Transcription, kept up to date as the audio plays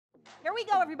Here we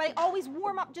go, everybody. Always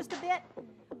warm up just a bit.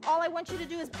 All I want you to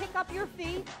do is pick up your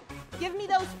feet, give me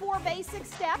those 4 basic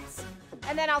steps,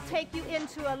 and then I'll take you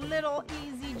into a little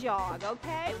easy jog,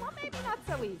 okay? Well, maybe not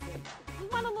so easy. We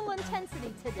want a little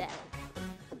intensity today.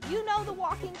 You know the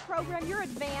walking program. You're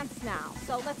advanced now,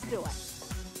 so let's do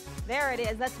it. There it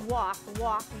is. Let's walk,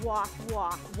 walk, walk,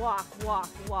 walk, walk, walk,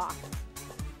 walk.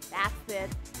 That's it.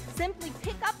 Simply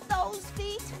pick up those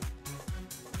feet.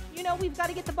 You know, we've got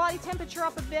to get the body temperature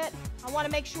up a bit. I want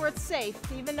to make sure it's safe.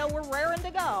 Even though we're raring to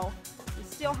go, you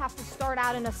still have to start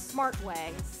out in a smart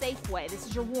way, a safe way. This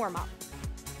is your warm-up.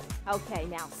 Okay,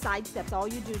 now, side steps. All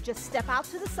you do, just step out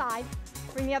to the side.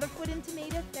 Bring the other foot into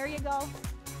meet-it. There you go.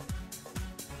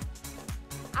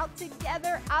 Out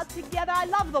together, out together. I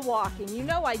love the walking. You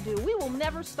know I do. We will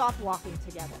never stop walking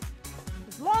together.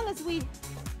 As long as we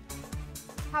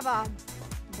have a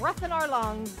breath in our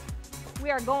lungs, we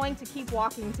are going to keep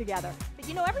walking together. But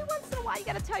you know, every once in a while, you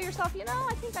got to tell yourself, you know,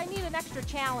 I think I need an extra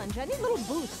challenge. I need a little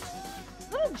boost.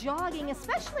 A little jogging,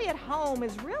 especially at home,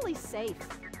 is really safe.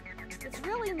 It's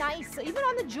really nice, even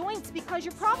on the joints, because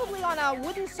you're probably on a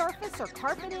wooden surface or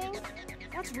carpeting.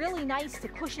 That's really nice to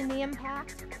cushion the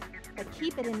impact, but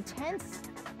keep it intense.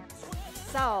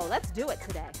 So let's do it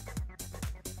today.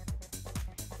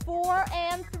 4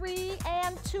 and 3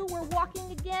 and 2, we're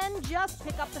walking again. Just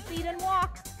pick up the feet and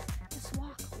walk. Just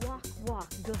walk, walk, walk,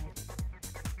 good.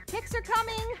 Kicks are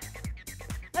coming.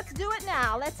 Let's do it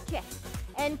now. Let's kick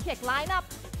and kick. Line up,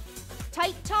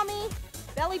 tight tummy,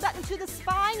 belly button to the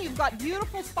spine. You've got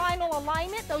beautiful spinal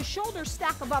alignment. Those shoulders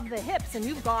stack above the hips and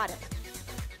you've got it.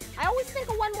 I always think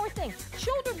of one more thing.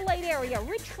 Shoulder blade area,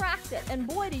 retract it. And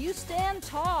boy, do you stand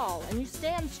tall and you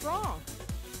stand strong.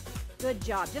 Good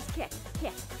job. Just kick,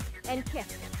 kick, and kick,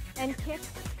 and kick,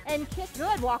 and kick.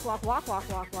 Good. Walk, walk, walk, walk,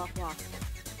 walk, walk, walk.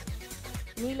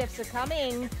 Knee lifts are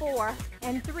coming. 4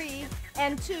 and 3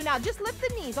 and 2. Now just lift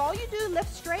the knees. All you do,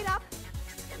 lift straight up.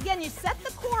 Again, you set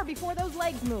the core before those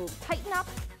legs move. Tighten up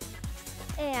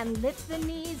and lift the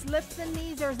knees, lift the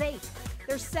knees. There's 8,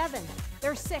 there's 7,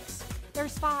 there's 6,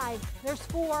 there's 5, there's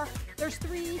 4, there's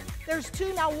 3, there's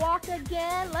 2. Now walk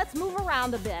again. Let's move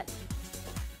around a bit.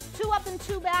 2 up and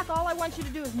 2 back. All I want you to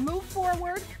do is move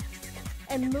forward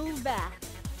and move back.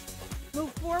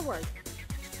 Move forward,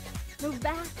 move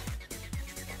back,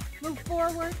 move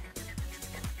forward,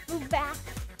 move back,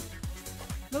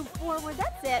 move forward.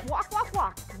 That's it. Walk, walk,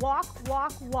 walk. Walk,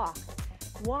 walk, walk.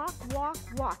 Walk, walk,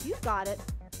 walk. You've got it.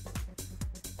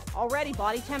 Already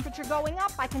body temperature going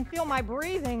up. I can feel my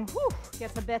breathing. Whew,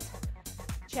 gets a bit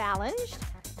challenged.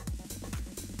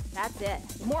 That's it.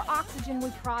 The more oxygen we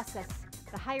process,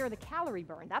 the higher the calorie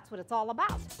burn. That's what it's all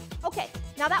about. Okay,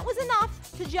 now that was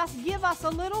enough to just give us a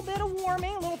little bit of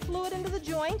warming, a little fluid into the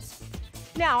joints.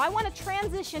 Now I want to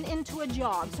transition into a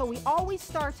jog. So we always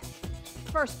start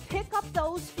first, pick up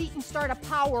those feet and start a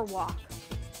power walk.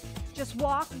 Just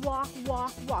walk, walk,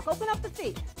 walk, walk. Open up the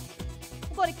feet.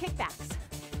 We'll go to kickbacks.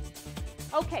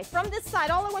 Okay, from this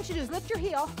side, all I want you to do is lift your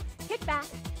heel, kick back,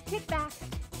 kick back,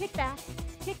 kick back,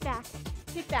 kick back,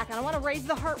 kick back. And I want to raise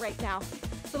the heart rate now.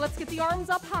 So let's get the arms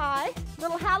up high.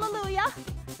 Little hallelujah.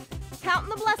 Counting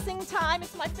the blessing time.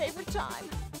 It's my favorite time.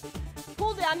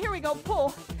 Pull down. Here we go.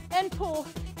 Pull and pull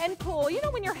and pull. You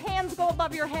know when your hands go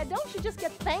above your head, don't you just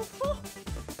get thankful?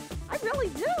 I really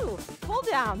do. Pull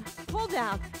down, pull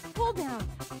down, pull down,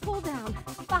 pull down.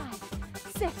 5,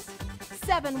 6,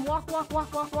 7. Walk, walk,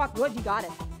 walk, walk, walk. Good, you got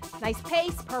it. Nice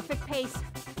pace, perfect pace.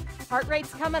 Heart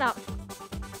rate's coming up.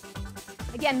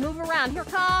 Again, move around. Here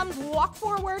comes. Walk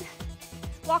forward.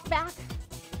 Walk back.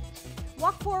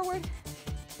 Walk forward.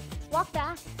 Walk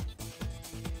back.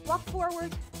 Walk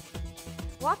forward.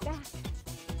 Walk back.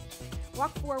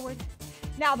 Walk forward.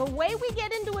 Now, the way we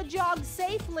get into a jog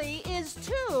safely is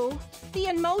to be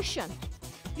in motion.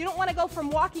 You don't want to go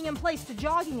from walking in place to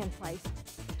jogging in place.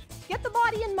 Get the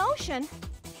body in motion,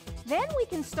 then we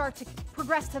can start to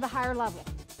progress to the higher level.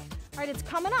 All right, it's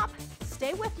coming up.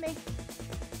 Stay with me.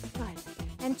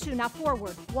 Good. And 2. Now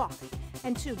forward. Walk.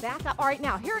 And 2. Back up. All right,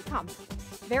 now here it comes.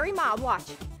 Very mild.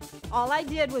 Watch. All I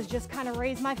did was just kind of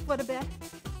raise my foot a bit.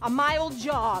 A mild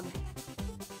jog.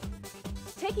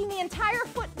 Taking the entire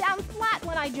foot down flat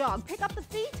when I jog. Pick up the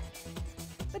feet,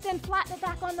 but then flatten it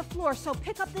back on the floor. So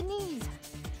pick up the knees.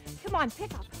 Come on,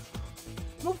 pick up.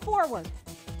 Move forward.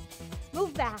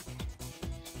 Move back.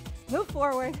 Move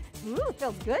forward. Ooh, it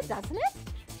feels good, doesn't it?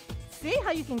 See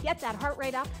how you can get that heart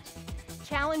rate up?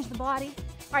 Challenge the body.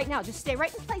 All right, now just stay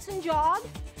right in place and jog.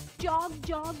 Jog,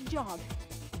 jog, jog.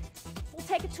 We'll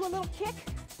take it to a little kick.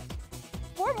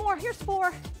 4 more. Here's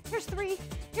 4. Here's 3.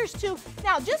 Here's 2.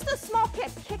 Now, just a small kick.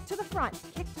 Kick to the front.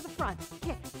 Kick to the front.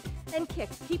 Kick and kick.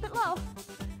 Keep it low.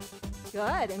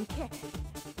 Good, and kick,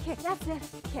 kick, that's it.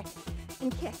 Kick,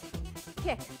 and kick,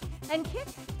 kick, and kick,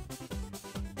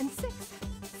 and 6,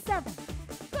 7.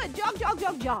 Good, jog, jog,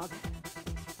 jog, jog.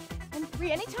 And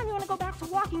 3, anytime you want to go back to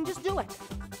walking, just do it.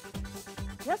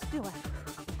 Just do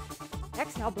it.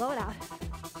 Exhale, blow it out.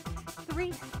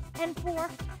 3 and 4,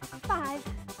 5,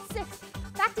 6.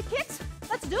 Back to kicks.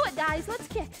 Let's do it, guys. Let's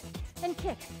kick and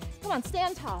kick. Come on,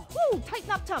 stand tall. Woo,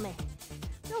 tighten up tummy.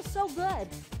 Feels so good.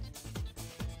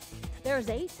 There's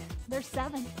 8, there's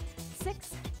 7,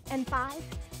 6 and 5,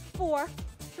 4,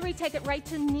 3. Take it right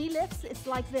to knee lifts. It's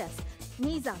like this.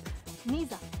 Knees up,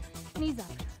 knees up, knees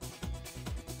up.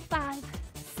 5,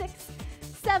 6,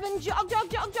 7. Jog, jog,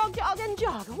 jog, jog, jog, and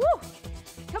jog. Woo!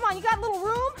 Come on, you got a little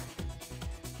room.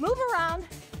 Move around.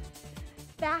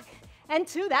 Back and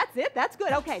 2. That's it. That's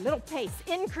good. Okay, little pace.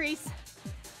 Increase.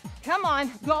 Come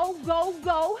on. Go, go,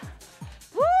 go.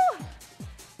 Woo!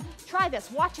 Try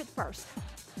this. Watch it first.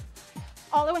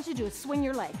 All I want you to do is swing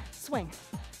your leg. Swing.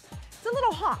 It's a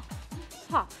little hop.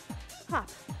 Hop, hop,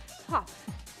 hop.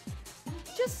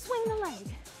 Just swing the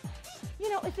leg. You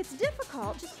know, if it's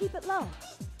difficult, just keep it low.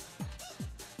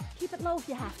 Keep it low if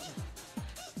you have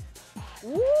to.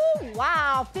 Ooh,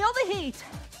 wow. Feel the heat.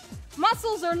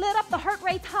 Muscles are lit up, the heart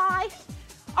rate's high.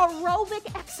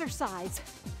 Aerobic exercise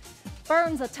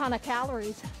burns a ton of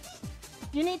calories.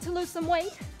 You need to lose some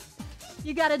weight?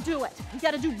 You gotta do it. You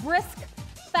gotta do brisk,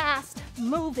 fast,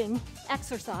 moving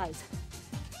exercise.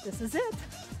 This is it.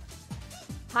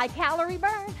 High calorie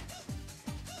burn.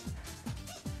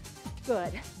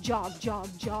 Good. Jog, jog,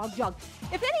 jog, jog.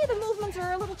 If any of the movements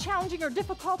are a little challenging or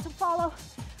difficult to follow,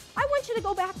 I want you to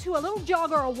go back to a little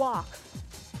jog or a walk.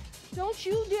 Don't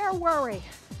you dare worry.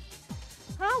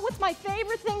 Huh? What's my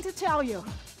favorite thing to tell you?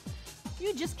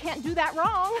 You just can't do that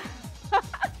wrong.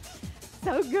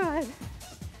 So good.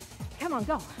 Come on,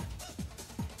 go.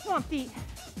 Come on, feet.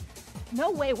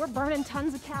 No way, we're burning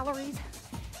tons of calories.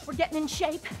 We're getting in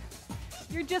shape.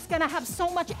 You're just gonna have so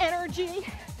much energy.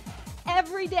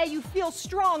 Every day you feel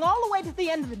strong all the way to the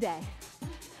end of the day.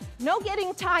 No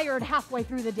getting tired halfway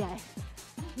through the day.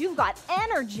 You've got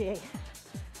energy.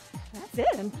 That's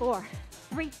it, in 4,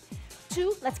 3,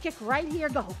 2, let's kick right here,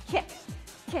 go. Kick,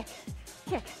 kick,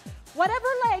 kick. Whatever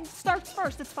leg starts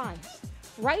first, it's fine.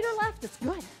 Right or left, it's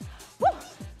good. Woo!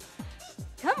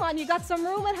 Come on, you got some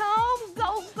room at home?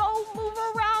 Go, go, move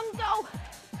around, go.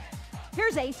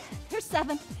 Here's 8, here's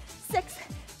 7, 6,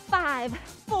 5,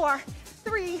 4,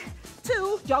 3,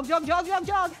 2, jog, jog, jog, jog,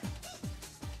 jog.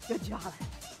 Good job.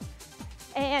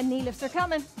 And knee lifts are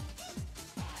coming.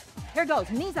 Here goes,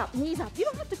 knees up, knees up. You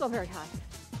don't have to go very high.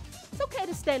 It's okay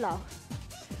to stay low.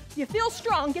 You feel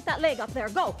strong, get that leg up there,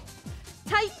 go.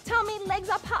 Tight tummy, legs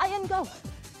up high and go,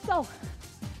 go.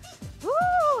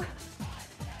 Woo!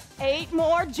 8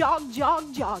 more, jog,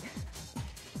 jog, jog.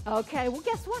 Okay, well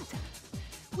guess what?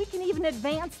 We can even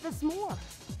advance this more.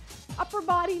 Upper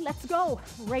body, let's go.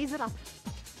 Raise it up.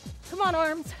 Come on,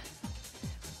 arms.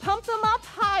 Pump them up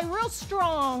high, real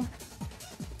strong.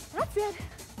 That's it.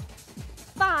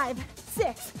 5,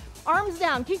 6, arms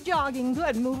down, keep jogging,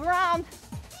 good, move around.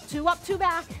 2 up, 2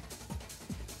 back.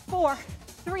 4,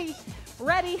 3,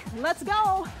 ready, let's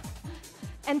go.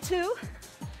 And 2,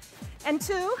 and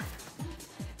 2,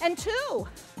 and 2,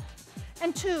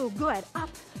 and 2, good, up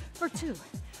for 2,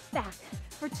 back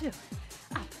for 2,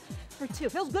 up for 2.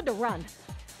 Feels good to run.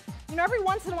 You know, every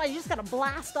once in a while you just gotta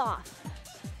blast off.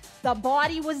 The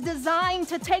body was designed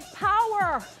to take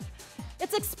power.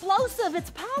 It's explosive,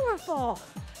 it's powerful.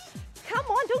 Come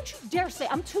on, don't you dare say,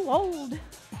 I'm too old.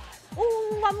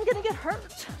 Oh, I'm gonna get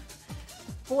hurt.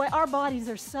 Boy, our bodies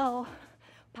are so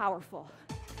powerful.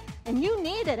 And you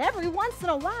need it every once in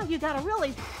a while. You gotta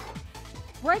really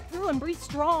break through and breathe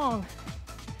strong.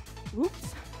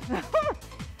 Oops.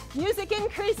 Music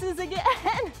increases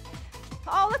again.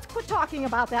 Oh, let's quit talking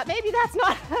about that. Maybe that's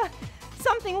not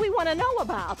something we wanna know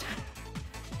about.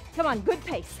 Come on, good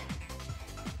pace.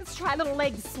 Let's try a little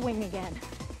leg swing again.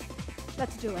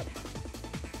 Let's do it.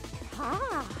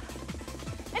 Ah.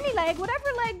 Any leg, whatever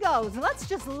leg goes. Let's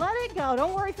just let it go.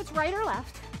 Don't worry if it's right or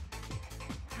left.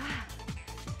 Ah.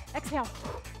 Exhale.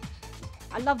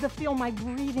 I love to feel my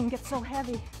breathing get so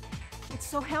heavy. It's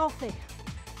so healthy.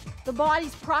 The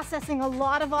body's processing a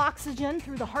lot of oxygen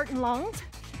through the heart and lungs.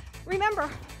 Remember,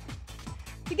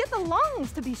 to get the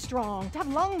lungs to be strong, to have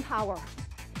lung power,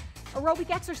 aerobic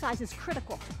exercise is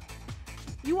critical.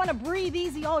 You want to breathe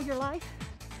easy all your life?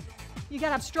 You got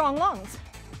to have strong lungs.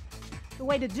 The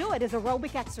way to do it is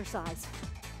aerobic exercise.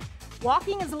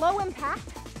 Walking is low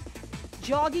impact.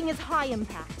 Jogging is high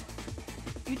impact.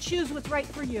 You choose what's right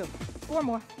for you. 4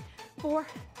 more. 4,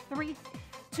 3,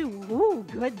 2. Ooh,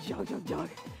 good. Jog, jog, jog.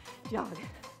 Jog.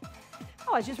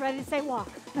 Oh, I was just ready to say walk.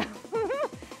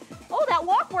 Oh, that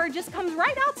walk word just comes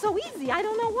right out so easy. I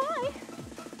don't know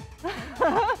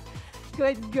why.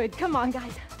 Good, good. Come on,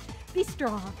 guys. Be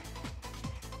strong.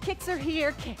 Kicks are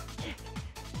here. Kick, kick,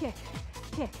 kick,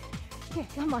 kick,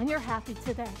 kick. Come on, you're happy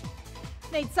today.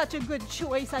 Made such a good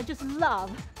choice. I just love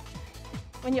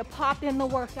when you pop in the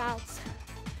workouts.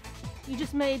 You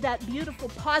just made that beautiful,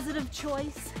 positive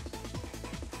choice.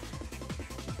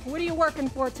 What are you working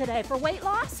for today? For weight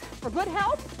loss? For good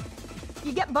health?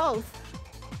 You get both.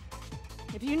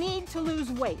 If you need to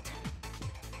lose weight,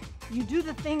 you do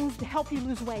the things to help you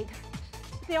lose weight,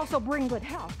 but they also bring good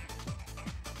health.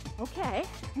 Okay,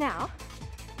 now,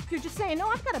 if you're just saying, no,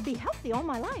 I've got to be healthy all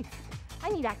my life. I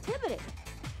need activity.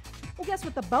 Well, guess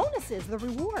what the bonus is, the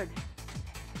reward?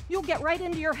 You'll get right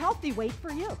into your healthy weight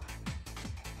for you.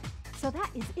 So that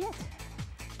is it.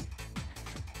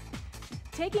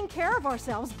 Taking care of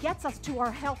ourselves gets us to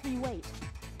our healthy weight.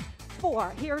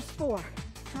 4, here's 4,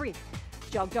 3,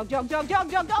 jog, jog, jog, jog, jog,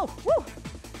 jog, go. Woo! All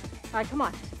right, come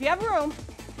on. If you have room,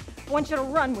 I want you to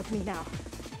run with me now.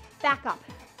 Back up.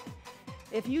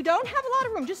 If you don't have a lot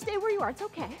of room, just stay where you are. It's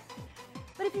okay.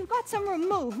 But if you've got some room,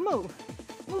 move, move.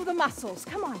 Move the muscles.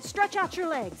 Come on, stretch out your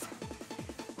legs.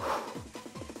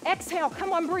 Exhale,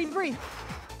 come on, breathe, breathe.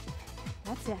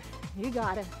 That's it, you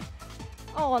got it.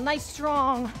 Oh, a nice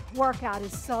strong workout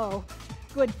is so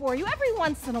good for you every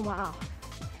once in a while.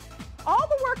 All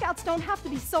the workouts don't have to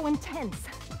be so intense.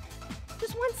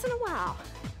 Just once in a while.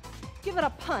 Give it a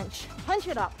punch, punch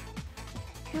it up.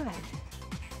 Good.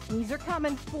 Knees are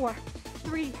coming, 4,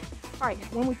 3. All right,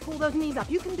 when we pull those knees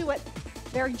up, you can do it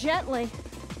very gently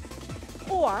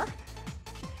or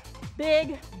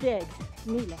big, big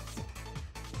knee lifts.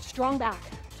 Strong back,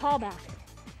 tall back.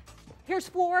 Here's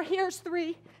 4, here's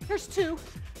 3, here's 2.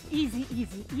 Easy,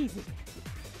 easy, easy.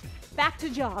 Back to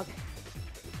jog.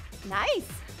 Nice.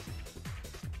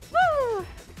 Woo.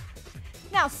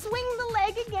 Now swing the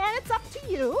leg again, it's up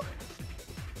to you.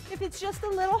 If it's just a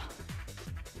little,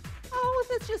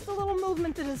 if it's just a little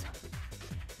movement that is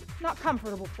not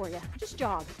comfortable for you, just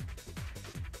jog.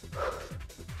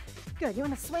 Good, you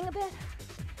wanna swing a bit?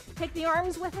 Take the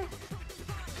arms with it.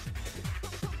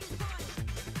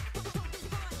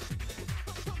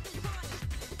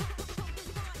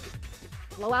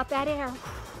 Blow out that air.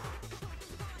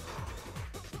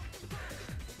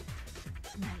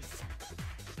 Nice.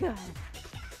 Good.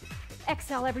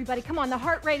 Exhale, everybody. Come on, the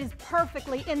heart rate is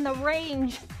perfectly in the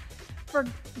range for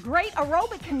great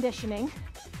aerobic conditioning.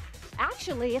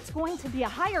 Actually, it's going to be a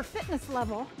higher fitness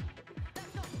level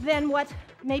than what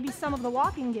maybe some of the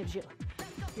walking gives you.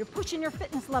 You're pushing your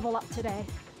fitness level up today.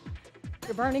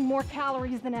 You're burning more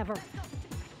calories than ever.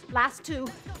 Last 2,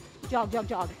 jog, jog,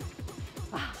 jog.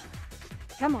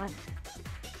 Come on.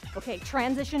 Okay,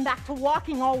 transition back to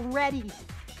walking already.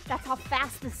 That's how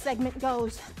fast this segment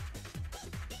goes.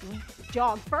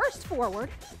 Jog first, forward,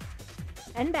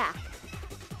 and back.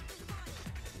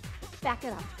 Back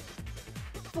it up.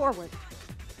 Forward.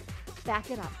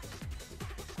 Back it up.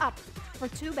 Up for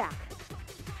 2 back.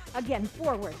 Again,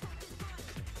 forward.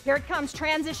 Here it comes,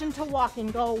 transition to walking.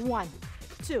 Go 1,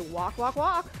 2, walk, walk,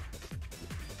 walk.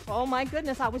 Oh my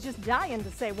goodness, I was just dying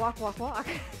to say walk, walk, walk.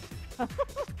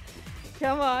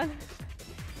 Come on.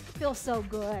 Feels so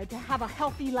good to have a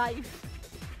healthy life.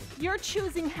 You're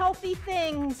choosing healthy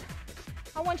things.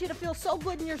 I want you to feel so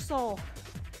good in your soul.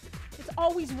 It's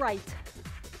always right.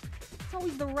 It's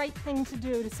always the right thing to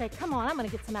do, to say, come on, I'm gonna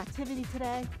get some activity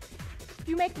today. If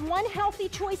you make one healthy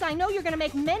choice, I know you're gonna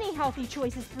make many healthy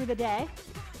choices through the day.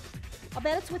 I'll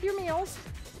bet it's with your meals.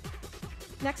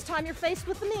 Next time you're faced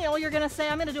with the meal, you're gonna say,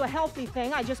 I'm gonna do a healthy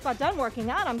thing. I just got done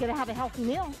working out, I'm gonna have a healthy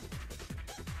meal.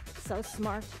 So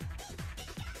smart.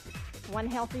 One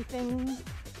healthy thing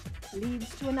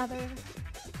leads to another.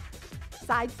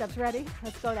 Side steps, ready?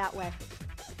 Let's go that way.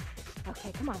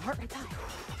 Okay, come on, heart rate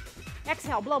high.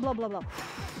 Exhale, blow, blow, blow, blow.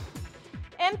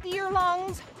 Empty your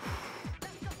lungs.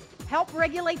 Help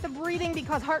regulate the breathing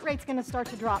because heart rate's gonna start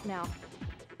to drop now.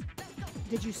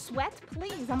 Did you sweat?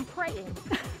 Please, I'm praying.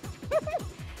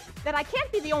 That I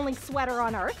can't be the only sweater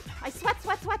on earth. I sweat,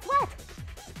 sweat, sweat,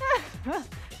 sweat.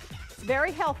 It's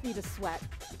very healthy to sweat.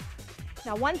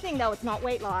 Now, one thing though, it's not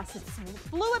weight loss. It's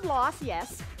fluid loss,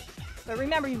 yes. But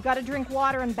remember, you've got to drink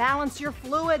water and balance your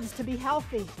fluids to be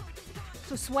healthy.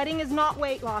 So sweating is not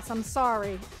weight loss, I'm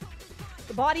sorry.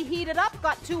 The body heated up,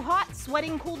 got too hot,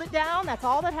 sweating cooled it down. That's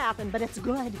all that happened, but it's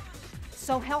good.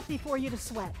 So healthy for you to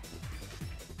sweat.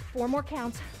 4 more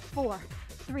counts. 4,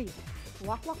 3.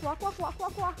 Walk, walk, walk, walk, walk,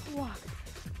 walk, walk, walk.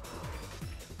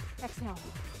 Exhale,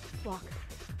 walk.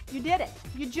 You did it.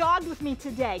 You jogged with me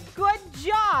today. Good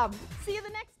job. See you the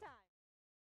next